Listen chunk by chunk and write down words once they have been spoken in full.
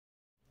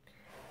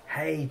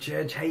Hey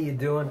church, how you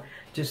doing?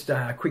 Just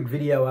a quick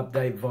video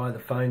update via the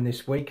phone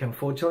this week,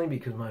 unfortunately,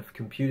 because my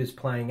computer's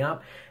playing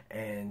up,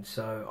 and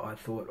so I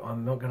thought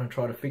I'm not going to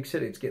try to fix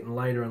it. It's getting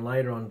later and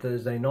later on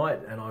Thursday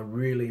night, and I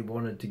really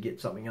wanted to get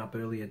something up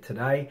earlier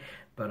today,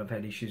 but I've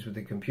had issues with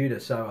the computer,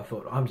 so I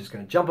thought I'm just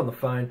going to jump on the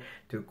phone,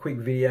 do a quick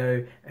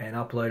video and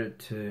upload it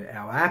to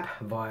our app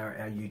via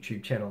our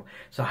YouTube channel.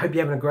 So I hope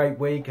you're having a great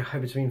week. I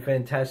hope it's been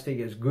fantastic,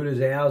 as good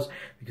as ours,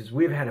 because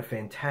we've had a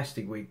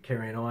fantastic week,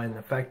 Kerry and I, and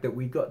the fact that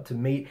we got to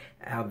meet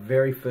our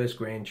very first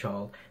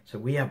grandchild. So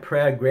we are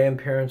proud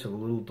grandparents of a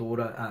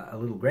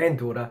little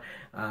granddaughter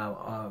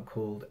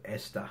called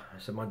Esther.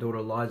 So my daughter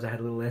Eliza had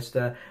a little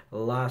Esther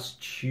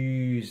last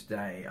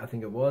Tuesday, I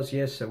think it was,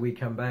 yes. So we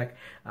come back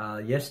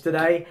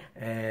yesterday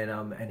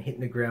and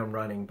hitting the ground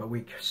running. But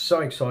we're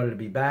so excited to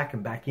be back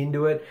and back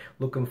into it.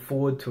 Looking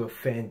forward to a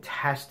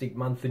fantastic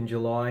month in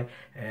July.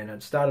 And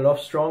it started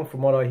off strong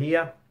from what I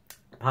hear.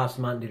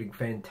 Pastor Martin did a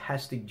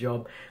fantastic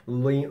job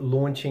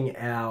launching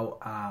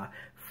our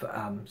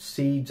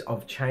Seeds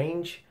of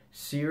Change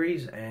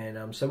series,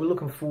 and so we're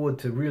looking forward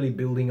to really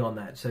building on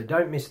that. So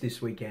don't miss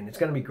this weekend. It's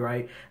going to be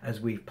great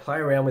as we play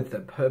around with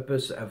the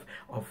purpose of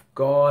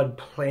God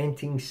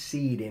planting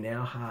seed in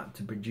our heart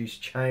to produce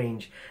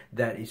change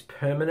that is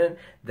permanent,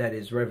 that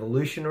is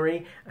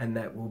revolutionary, and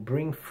that will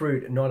bring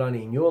fruit not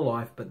only in your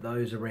life but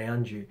those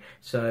around you.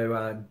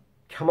 So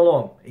come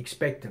along,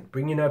 expectant,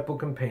 bring your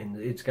notebook and pen.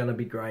 It's going to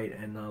be great,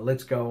 and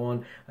let's go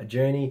on a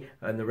journey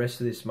in the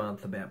rest of this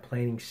month about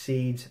planting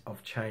seeds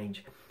of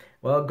change.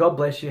 Well, God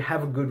bless you.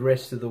 Have a good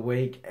rest of the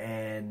week,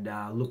 and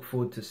look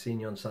forward to seeing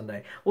you on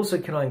Sunday. Also,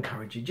 can I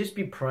encourage you, just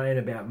be praying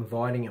about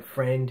inviting a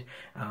friend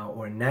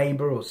or a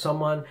neighbor or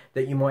someone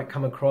that you might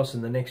come across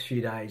in the next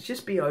few days.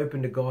 Just be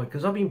open to God,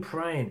 because I've been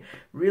praying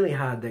really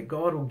hard that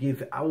God will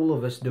give all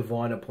of us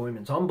divine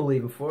appointments. I'm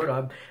believing for it.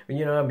 I've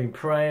been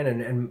praying,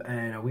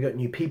 and we got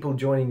new people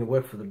joining the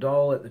Work for the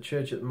Dole at the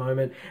church at the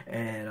moment,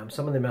 and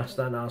some of them are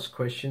starting to ask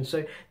questions.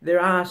 So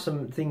there are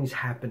some things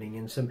happening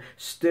and some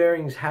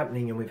stirrings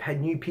happening, and we've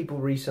had new people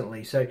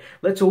recently. So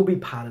let's all be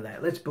part of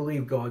that. Let's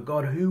believe God.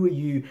 God, who are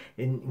you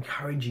in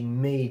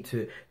encouraging me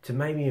to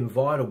maybe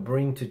invite or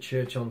bring to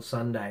church on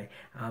Sunday?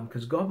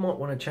 Because God might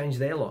want to change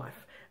their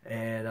life.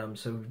 And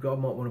so God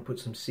might want to put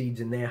some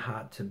seeds in their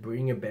heart to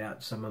bring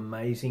about some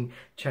amazing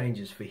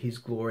changes for His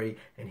glory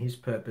and His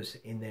purpose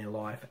in their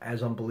life,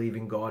 as I'm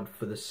believing God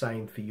for the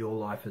same for your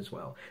life as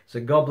well. So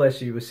God bless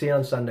you. We'll see you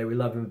on Sunday. We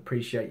love and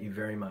appreciate you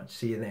very much.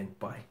 See you then.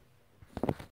 Bye.